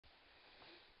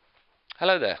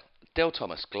Hello there, Del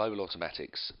Thomas, Global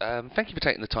Automatics. Thank you for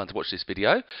taking the time to watch this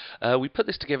video. We put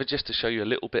this together just to show you a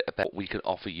little bit about what we can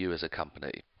offer you as a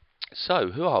company.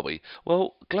 So, who are we?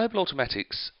 Well, Global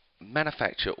Automatics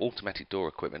manufacture automatic door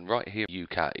equipment right here in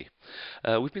the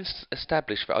UK. We've been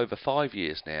established for over 5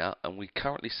 years now, and we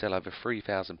currently sell over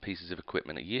 3,000 pieces of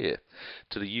equipment a year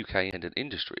to the UK independent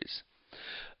industries.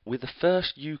 We're the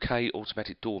first UK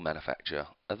automatic door manufacturer.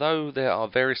 Although there are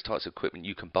various types of equipment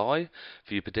you can buy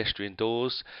for your pedestrian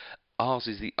doors, ours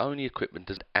is the only equipment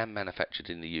designed and manufactured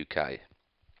in the UK.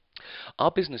 Our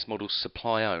business model is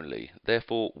supply only,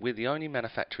 therefore we're the only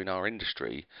manufacturer in our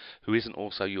industry who isn't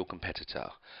also your competitor,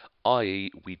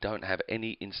 i.e. we don't have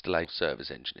any installation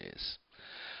service engineers.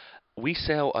 We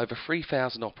sell over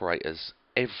 3,000 operators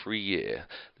every year.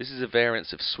 This is a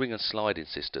variance of swing and sliding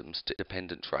systems to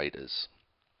independent traders.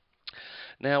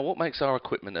 Now, what makes our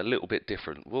equipment a little bit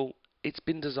different? Well, it's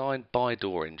been designed by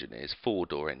door engineers, for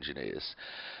door engineers.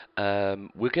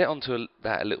 We'll get onto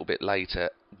that a little bit later,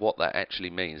 what that actually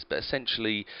means. But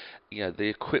essentially, the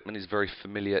equipment is very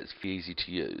familiar, it's easy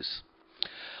to use.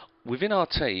 Within our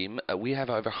team, we have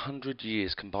over 100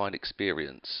 years combined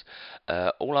experience.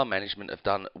 All our management have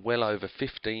done well over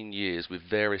 15 years with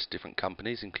various different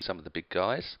companies, including some of the big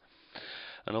guys.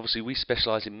 And obviously, we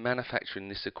specialise in manufacturing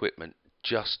this equipment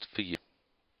just for you.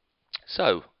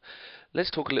 So,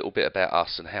 let's talk a little bit about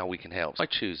us and how we can help. Why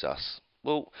choose us?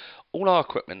 Well, all our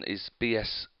equipment is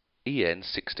BS EN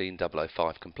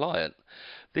 16005 compliant.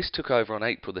 This took over on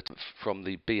April the 10th from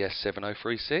the BS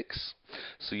 7036,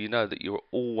 so you know that you're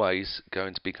always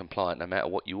going to be compliant no matter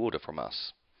what you order from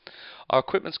us. Our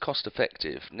equipment's cost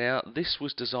effective. Now, this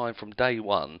was designed from day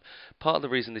one. Part of the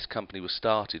reason this company was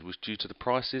started was due to the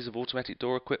prices of automatic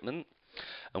door equipment,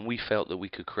 and we felt that we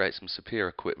could create some superior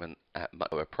equipment at much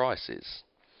lower prices.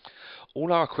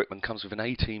 All our equipment comes with an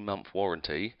 18-month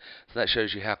warranty, so that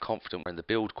shows you how confident we're in the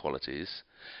build qualities.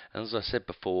 And as I said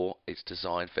before, it's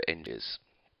designed for engineers.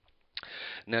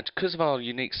 Now, because of our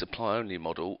unique supply-only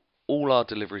model, all our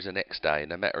deliveries are next day.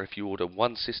 No matter if you order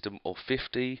one system or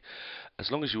 50,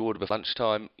 as long as you order before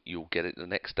lunchtime, you'll get it the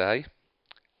next day.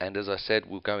 And as I said,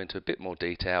 we'll go into a bit more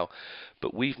detail,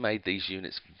 but we've made these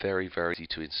units very, very easy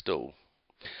to install.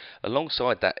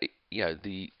 Alongside that,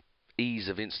 the ease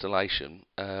of installation,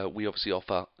 we obviously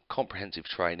offer comprehensive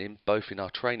training, both in our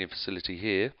training facility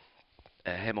here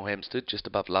at Hemel Hempstead, just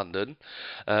above London,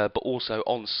 but also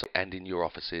on site and in your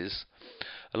offices.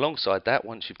 Alongside that,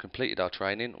 once you've completed our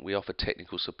training, we offer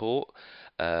technical support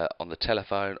on the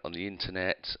telephone, on the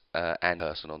internet, and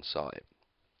person on site.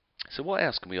 So what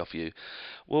else can we offer you?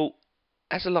 Well,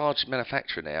 as a large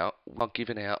manufacturer now, we're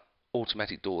giving out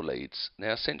automatic door leads.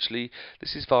 Now, essentially,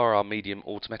 this is via our medium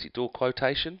automatic door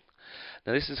quotation.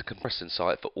 Now, this is a comparison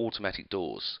site for automatic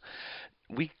doors.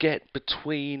 We get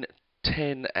between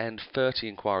 10 and 30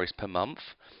 inquiries per month.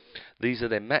 These are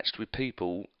then matched with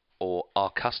people, or our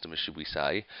customers should we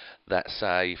say, that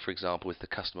say, for example, if the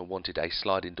customer wanted a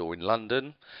sliding door in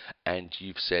London and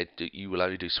you've said that you will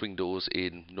only do swing doors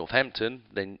in Northampton,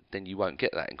 then you won't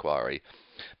get that inquiry.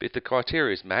 But if the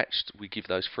criteria is matched, we give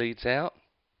those free leads out.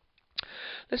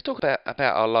 Let's talk about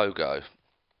our logo,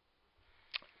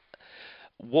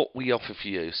 what we offer for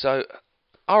you. So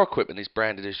our equipment is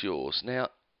branded as yours. Now,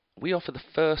 we offer the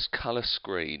first colour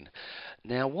screen.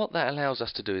 Now, what that allows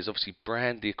us to do is obviously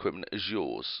brand the equipment as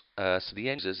yours, so the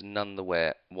end user's none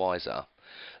the wiser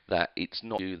that it's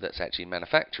not you that's actually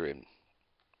manufacturing.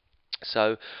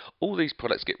 So all these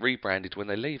products get rebranded when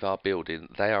they leave our building.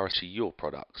 They are actually your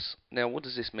products. Now, what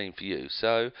does this mean for you?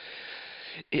 So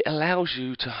it allows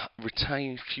you to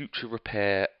retain future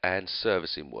repair and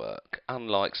servicing work,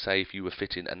 unlike, say, if you were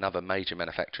fitting another major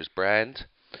manufacturer's brand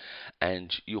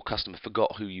and your customer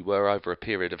forgot who you were over a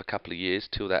period of a couple of years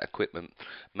till that equipment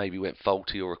maybe went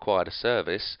faulty or required a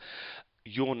service,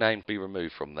 your name will be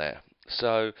removed from there.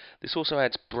 So this also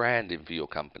adds branding for your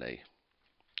company.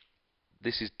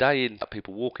 This is day in,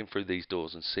 people walking through these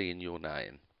doors and seeing your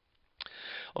name.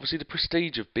 Obviously, the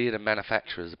prestige of being a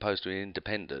manufacturer as opposed to an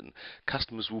independent,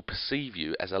 customers will perceive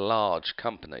you as a large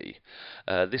company.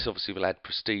 This obviously will add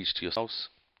prestige to yourselves.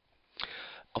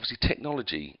 Obviously,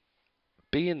 technology,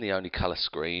 being the only colour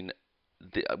screen,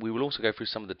 we will also go through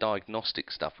some of the diagnostic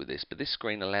stuff with this, but this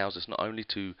screen allows us not only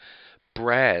to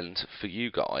brand for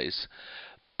you guys,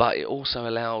 but it also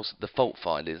allows the fault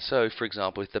finding. So, for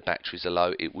example, if the batteries are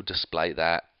low, it will display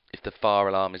that. If the fire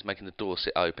alarm is making the door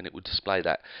sit open, it will display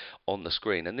that on the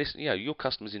screen. And this, your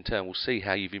customers in turn will see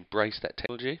how you've embraced that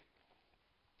technology.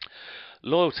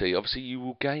 Loyalty, obviously you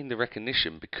will gain the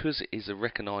recognition because it is a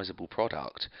recognisable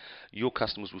product. Your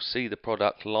customers will see the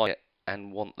product, like it,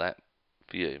 and want that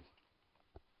for you.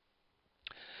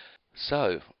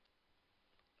 So,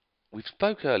 We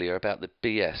spoke earlier about the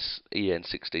BS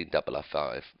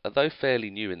EN16005. Although fairly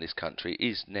new in this country,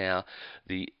 is now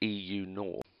the EU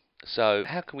norm. So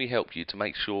how can we help you to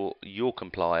make sure you're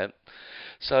compliant?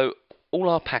 So all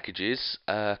our packages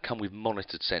come with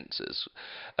monitored sensors.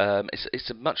 It's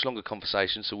a much longer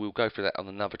conversation, so we'll go through that on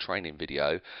another training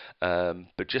video.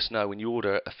 But just know when you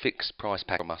order a fixed price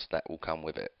pack from us, that will come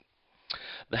with it.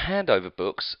 The handover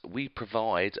books we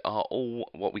provide are all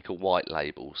what we call white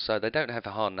label, so they don't have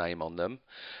a hard name on them,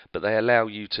 but they allow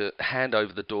you to hand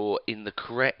over the door in the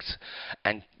correct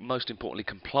and most importantly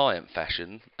compliant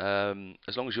fashion,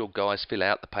 as long as your guys fill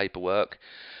out the paperwork,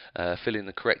 fill in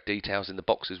the correct details in the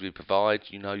boxes we provide,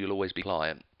 you know you'll always be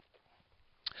compliant.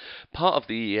 Part of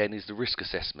the EN is the risk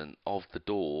assessment of the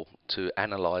door to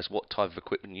analyse what type of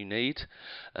equipment you need.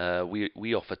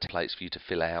 We offer templates for you to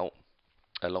fill out,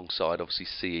 alongside obviously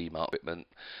CE mark equipment,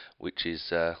 which is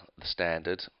the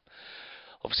standard.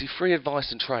 Obviously free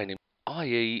advice and training,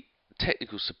 i.e.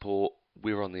 technical support.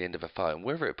 We're on the end of a phone,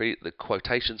 whether it be at the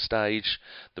quotation stage,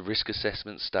 the risk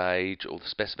assessment stage, or the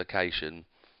specification.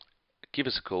 Give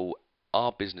us a call.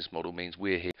 Our business model means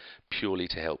we're here purely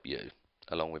to help you,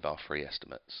 along with our free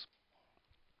estimates.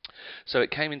 So it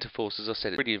came into force, as I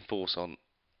said, it's already in force on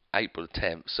April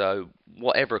 10th, so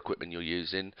whatever equipment you're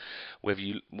using, whether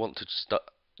you want to start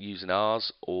using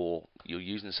ours or you're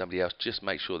using somebody else, just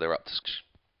make sure they're up to scratch.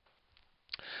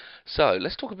 So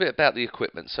let's talk a bit about the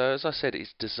equipment. So as I said,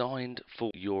 it's designed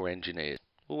for your engineers.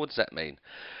 Well, what does that mean?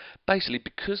 Basically,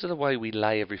 because of the way we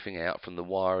lay everything out, from the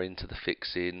wiring to the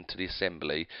fixing to the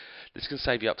assembly, this can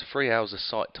save you up to 3 hours of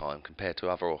site time compared to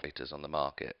other operators on the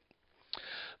market.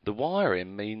 The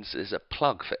wiring means there's a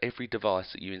plug for every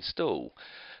device that you install.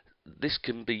 This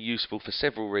can be useful for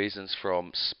several reasons,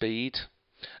 from speed.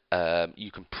 You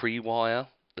can pre-wire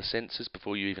the sensors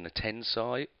before you even attend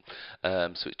site, so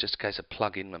it's just a case of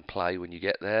plug in and play when you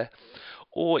get there.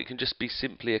 Or it can just be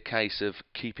simply a case of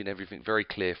keeping everything very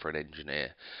clear for an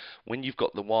engineer. When you've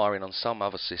got the wiring on some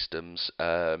other systems,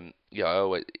 you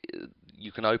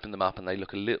can open them up and they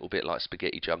look a little bit like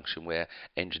spaghetti junction, where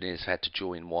engineers had to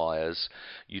join wires.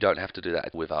 You don't have to do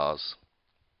that with ours.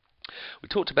 We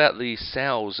talked about the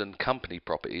sales and company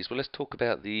properties. Well, let's talk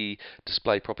about the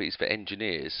display properties for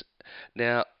engineers.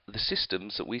 Now, the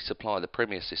systems that we supply, the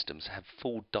Premier systems, have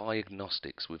full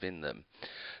diagnostics within them.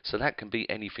 So that can be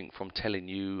anything from telling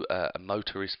you a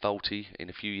motor is faulty in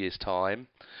a few years' time,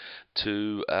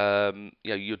 to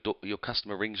your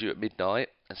customer rings you at midnight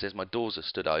and says my doors are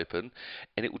stood open,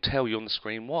 and it will tell you on the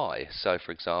screen why. So,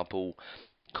 for example,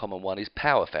 common one is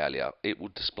power failure. It will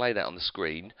display that on the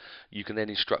screen. You can then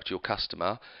instruct your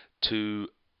customer to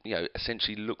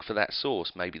essentially look for that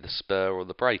source. Maybe the spur or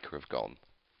the breaker have gone.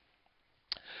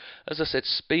 As I said,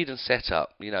 speed and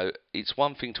setup. It's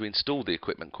one thing to install the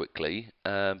equipment quickly,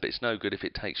 but it's no good if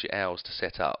it takes you hours to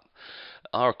set up.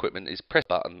 Our equipment is press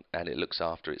button and it looks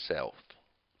after itself.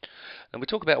 And we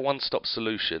talk about a one-stop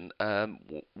solution.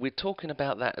 We're talking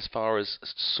about that as far as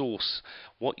source,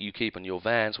 what you keep on your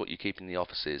vans, what you keep in the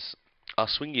offices. Our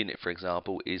swing unit, for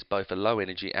example, is both a low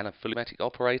energy and a fully automatic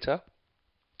operator.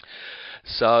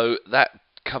 So that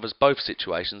covers both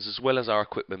situations, as well as our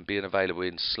equipment being available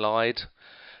in slide,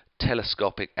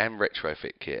 telescopic and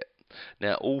retrofit kit.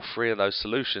 Now, all three of those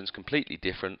solutions completely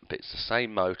different, but it's the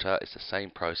same motor, it's the same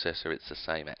processor, it's the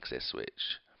same access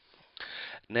switch.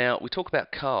 Now, we talk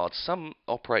about cards. Some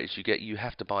operators you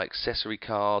have to buy accessory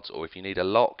cards, or if you need a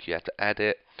lock, you have to add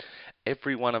it.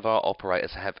 Every one of our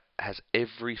operators has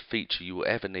every feature you will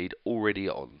ever need already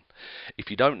on. If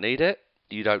you don't need it,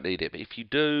 you don't need it. But if you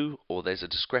do, or there's a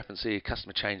discrepancy, a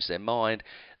customer changes their mind,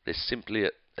 there's simply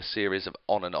a series of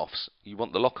on and offs. You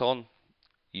want the lock on,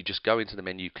 you just go into the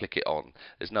menu, click it on.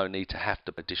 There's no need to have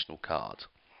the additional card.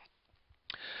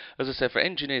 As I said, for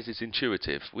engineers it's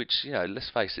intuitive, which, let's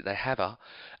face it, they have a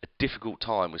difficult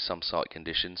time with some site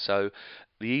conditions, so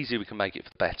the easier we can make it,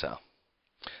 the better.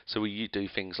 So we do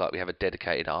things like we have a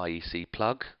dedicated IEC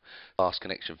plug, fast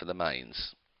connection for the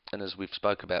mains, and as we've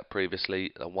spoke about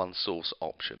previously, a one source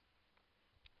option.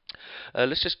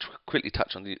 Let's just quickly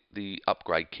touch on the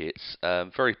upgrade kits.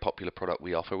 Very popular product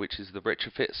we offer, which is the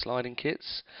retrofit sliding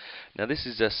kits. Now, this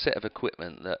is a set of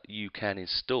equipment that you can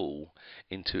install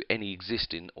into any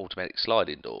existing automatic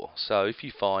sliding door. So if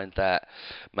you find that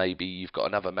maybe you've got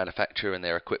another manufacturer and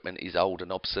their equipment is old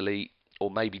and obsolete, or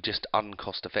maybe just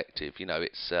uncost effective,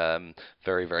 it's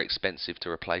very, very expensive to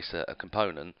replace a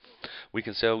component, we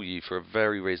can sell you for a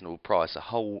very reasonable price a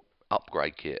whole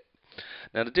upgrade kit.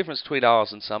 Now, the difference between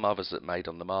ours and some others that are made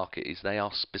on the market is they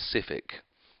are specific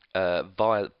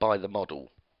by the model.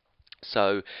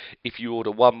 So if you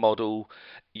order one model,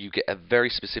 you get a very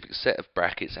specific set of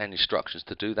brackets and instructions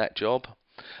to do that job.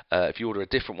 If you order a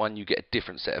different one, you get a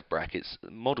different set of brackets,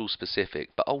 model specific,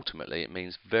 but ultimately it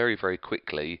means very, very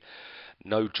quickly,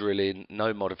 no drilling,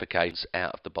 no modifications,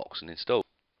 out of the box and installed.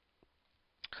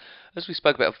 As we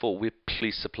spoke about before, we're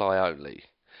purely supply only.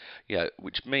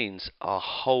 Which means our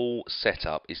whole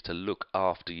setup is to look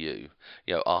after you.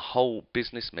 Our whole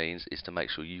business means is to make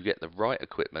sure you get the right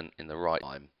equipment in the right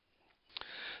time.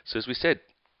 So as we said,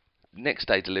 next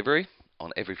day delivery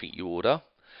on everything you order.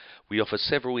 We offer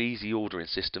several easy ordering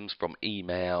systems from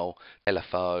email,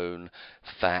 telephone,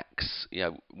 fax.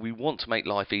 We want to make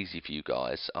life easy for you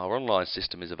guys. Our online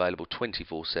system is available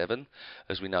 24/7.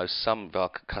 As we know, some of our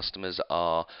customers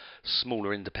are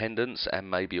smaller independents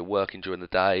and maybe are working during the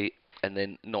day and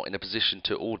then not in a position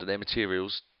to order their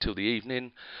materials till the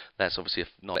evening. That's obviously a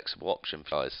not flexible option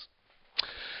for guys.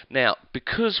 Now,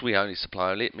 because we only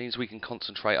supply only, it means we can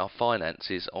concentrate our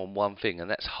finances on one thing, and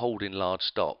that's holding large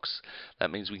stocks.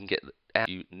 That means we can get out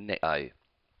you next day.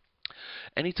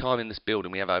 Any time in this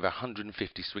building, we have over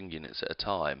 150 swing units at a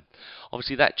time.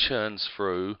 Obviously, that churns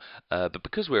through, but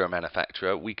because we're a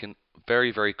manufacturer, we can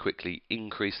very, very quickly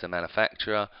increase the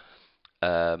manufacturer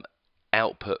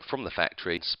output from the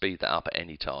factory and speed that up at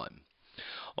any time.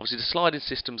 Obviously, the sliding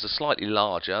systems are slightly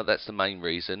larger. That's the main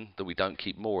reason that we don't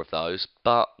keep more of those,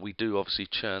 but we do obviously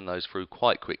churn those through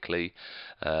quite quickly.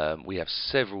 We have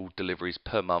several deliveries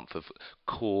per month of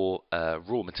core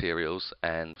raw materials,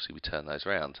 and obviously we turn those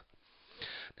around.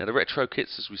 Now, the retro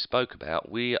kits, as we spoke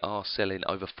about, we are selling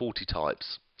over 40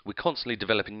 types. We're constantly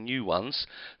developing new ones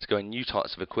to go in new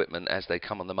types of equipment as they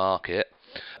come on the market,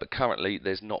 but currently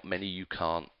there's not many you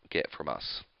can't get from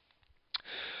us.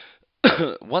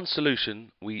 One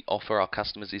solution we offer our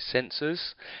customers is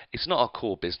sensors. It's not our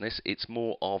core business, it's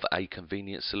more of a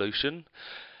convenient solution.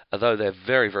 Although they're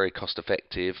very, very cost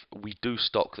effective, we do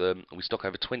stock them. We stock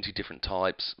over 20 different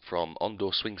types, from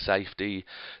on-door swing safety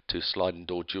to sliding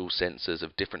door dual sensors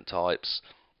of different types,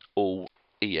 all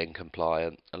EN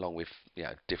compliant, along with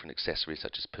different accessories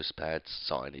such as push pads,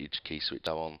 signage, key switch,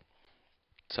 so on,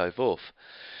 so forth.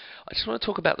 I just want to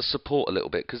talk about the support a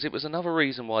little bit, because it was another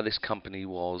reason why this company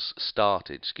was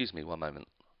started. Excuse me one moment.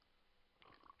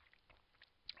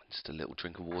 Just a little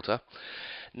drink of water.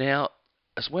 Now,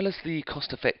 as well as the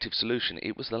cost-effective solution,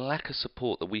 it was the lack of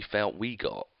support that we felt we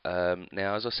got.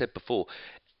 Now, as I said before,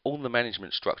 all the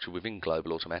management structure within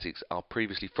Global Automatics are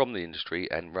previously from the industry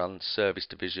and run service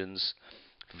divisions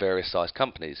for various size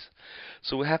companies.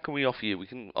 So how can we offer you? We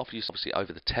can offer you obviously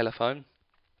over the telephone,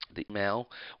 the email,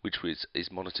 which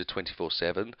is monitored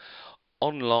 24/7.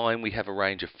 Online, we have a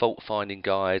range of fault finding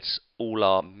guides. All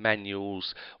our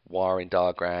manuals, wiring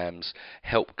diagrams,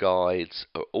 help guides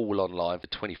are all online for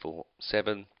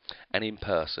 24/7. And in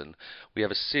person, we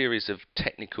have a series of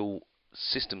technical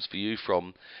systems for you,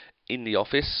 from in the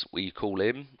office where you call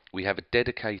in. We have a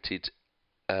dedicated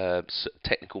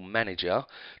technical manager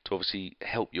to obviously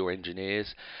help your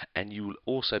engineers, and you will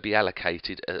also be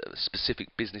allocated a specific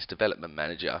business development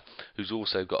manager who's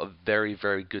also got a very,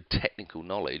 very good technical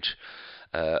knowledge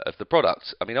of the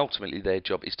product. I mean, ultimately their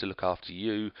job is to look after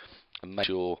you and make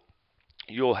sure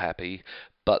you're happy,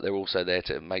 but they're also there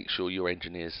to make sure your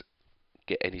engineers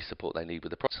get any support they need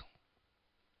with the product.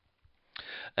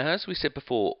 And as we said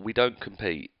before, we don't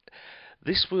compete.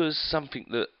 This was something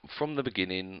that, from the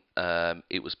beginning,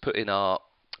 it was put in our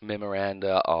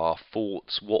memoranda, our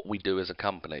thoughts, what we do as a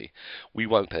company. We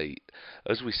won't compete.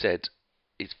 As we said,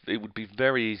 it would be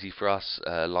very easy for us,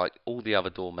 like all the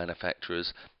other door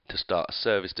manufacturers, to start a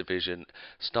service division,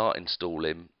 start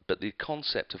installing, but the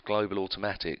concept of Global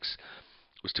Automatics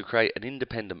was to create an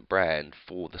independent brand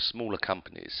for the smaller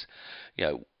companies.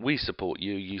 We support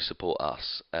you, you support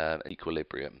us,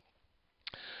 equilibrium.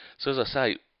 So as I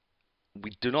say,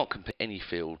 we do not compare any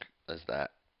field as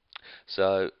that.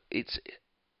 So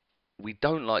we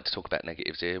don't like to talk about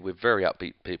negatives here. We're very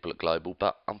upbeat people at Global,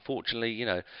 but unfortunately,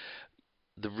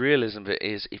 the realism of it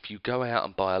is, if you go out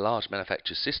and buy a large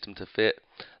manufacturer system to fit,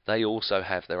 they also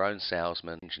have their own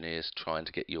salesmen, engineers trying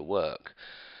to get your work,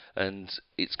 and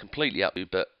it's completely up to you.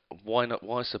 But why not?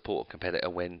 Why support a competitor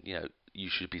when you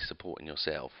should be supporting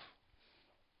yourself?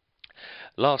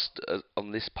 Last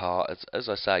on this part, as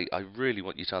I say, I really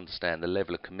want you to understand the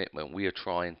level of commitment we are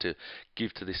trying to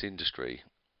give to this industry.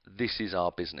 This is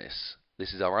our business.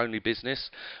 This is our only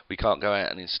business. We can't go out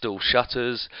and install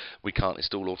shutters. We can't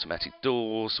install automatic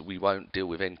doors. We won't deal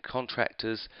with end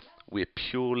contractors. We're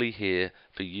purely here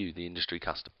for you, the industry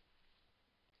customer.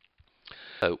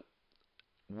 So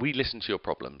we listen to your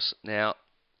problems. Now,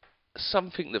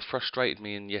 something that frustrated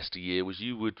me in yesteryear was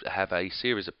you would have a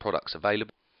series of products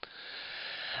available,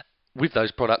 with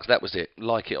those products, that was it.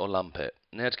 Like it or lump it.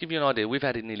 Now, to give you an idea, we've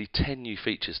added nearly 10 new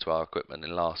features to our equipment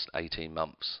in the last 18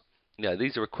 months.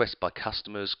 These are requests by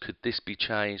customers. Could this be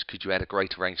changed? Could you add a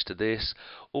greater range to this?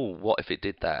 Oh, what if it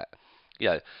did that?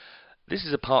 This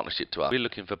is a partnership to us. We're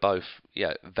looking for both,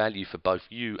 value for both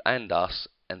you and us,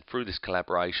 and through this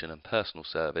collaboration and personal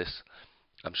service,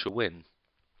 I'm sure we'll win.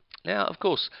 Now, of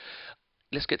course,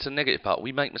 let's get to the negative part.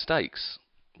 We make mistakes.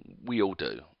 We all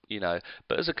do,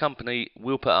 But as a company,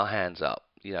 we'll put our hands up.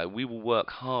 We will work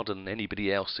harder than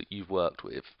anybody else that you've worked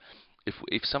with.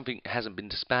 If something hasn't been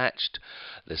dispatched,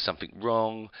 there's something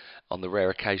wrong, on the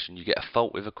rare occasion you get a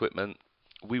fault with equipment,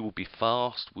 we will be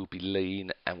fast, we'll be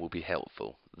lean, and we'll be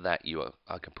helpful. That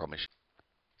I can promise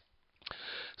you.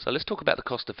 So let's talk about the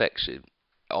cost-effective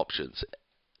options.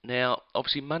 Now,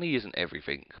 obviously money isn't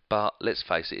everything, but let's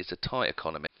face it, it's a tight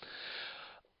economy.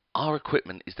 Our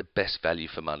equipment is the best value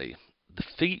for money. The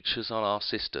features on our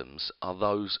systems are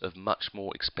those of much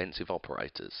more expensive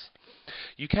operators.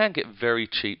 You can get very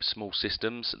cheap small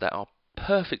systems that are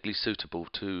perfectly suitable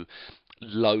to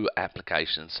low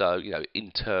applications, so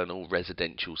internal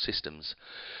residential systems.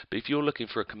 But if you're looking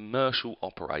for a commercial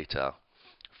operator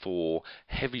for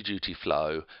heavy duty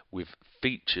flow with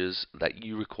features that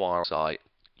you require on site,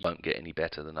 you won't get any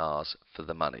better than ours for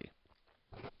the money.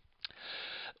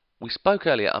 We spoke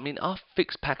earlier, our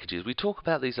fixed packages, we talk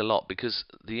about these a lot because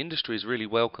the industry has really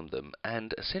welcomed them,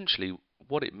 and essentially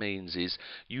what it means is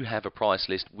you have a price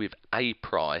list with a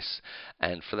price,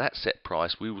 and for that set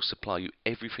price we will supply you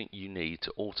everything you need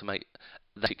to automate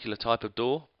that particular type of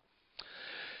door.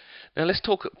 Now let's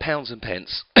talk pounds and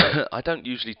pence. I don't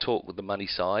usually talk with the money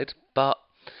side, but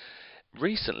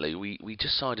recently we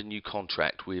just signed a new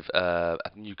contract with a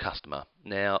new customer.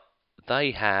 Now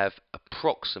they have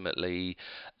approximately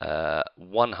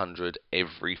 100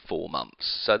 every 4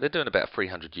 months. So they're doing about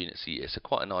 300 units a year. So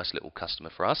quite a nice little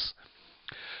customer for us.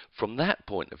 From that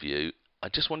point of view, I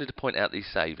just wanted to point out these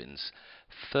savings.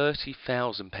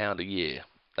 £30,000 a year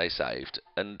they saved.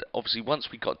 And obviously once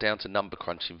we got down to number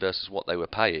crunching versus what they were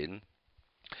paying,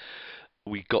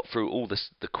 we got through all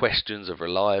the questions of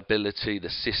reliability, the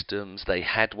systems. They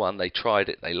had one, they tried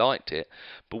it, they liked it.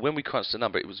 But when we crunched the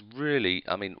number, it was really,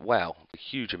 wow, a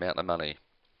huge amount of money.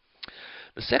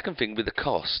 The second thing with the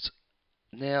cost,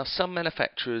 now some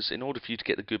manufacturers, in order for you to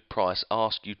get the good price,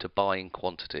 ask you to buy in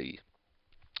quantity.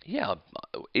 Yeah,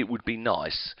 it would be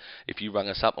nice if you rang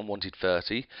us up and wanted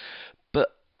 30, but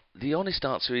the honest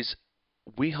answer is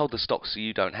we hold the stock so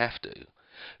you don't have to.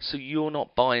 So you're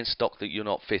not buying stock that you're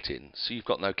not fitting, so you've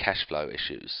got no cash flow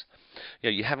issues.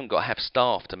 You haven't got to have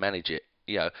staff to manage it.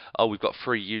 We've got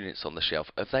 3 units on the shelf.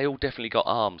 Have they all definitely got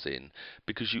arms in?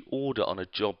 Because you order on a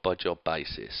job-by-job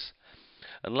basis.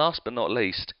 And last but not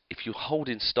least, if you're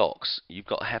holding stocks, you've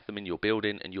got to have them in your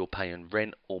building and you're paying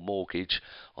rent or mortgage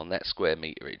on that square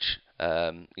meterage.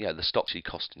 The stock's actually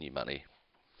costing you money.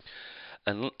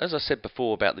 And as I said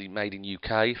before about the Made in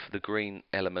UK, for the green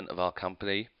element of our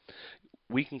company,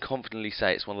 we can confidently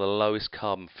say it's one of the lowest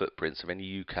carbon footprints of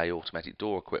any UK automatic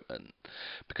door equipment,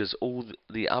 because all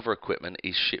the other equipment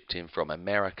is shipped in from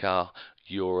America,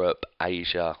 Europe,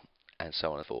 Asia, and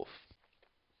so on and so forth.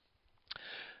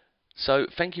 So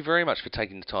thank you very much for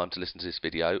taking the time to listen to this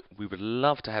video. We would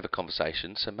love to have a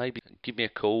conversation, so maybe give me a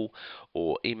call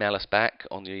or email us back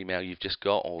on the email you've just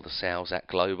got, or the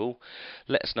sales@global.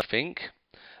 Let us know what you think.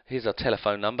 Here's our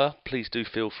telephone number. Please do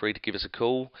feel free to give us a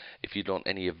call if you want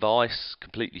any advice.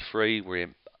 Completely free.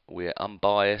 We're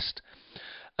unbiased.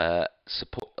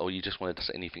 Support, or you just want to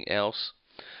say anything else.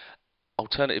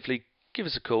 Alternatively, give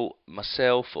us a call.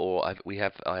 Myself, or I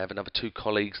have another 2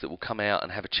 colleagues that will come out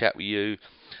and have a chat with you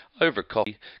over a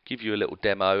coffee, give you a little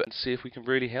demo, and see if we can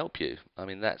really help you.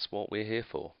 That's what we're here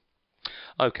for.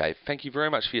 Okay, thank you very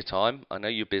much for your time. I know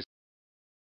you're busy.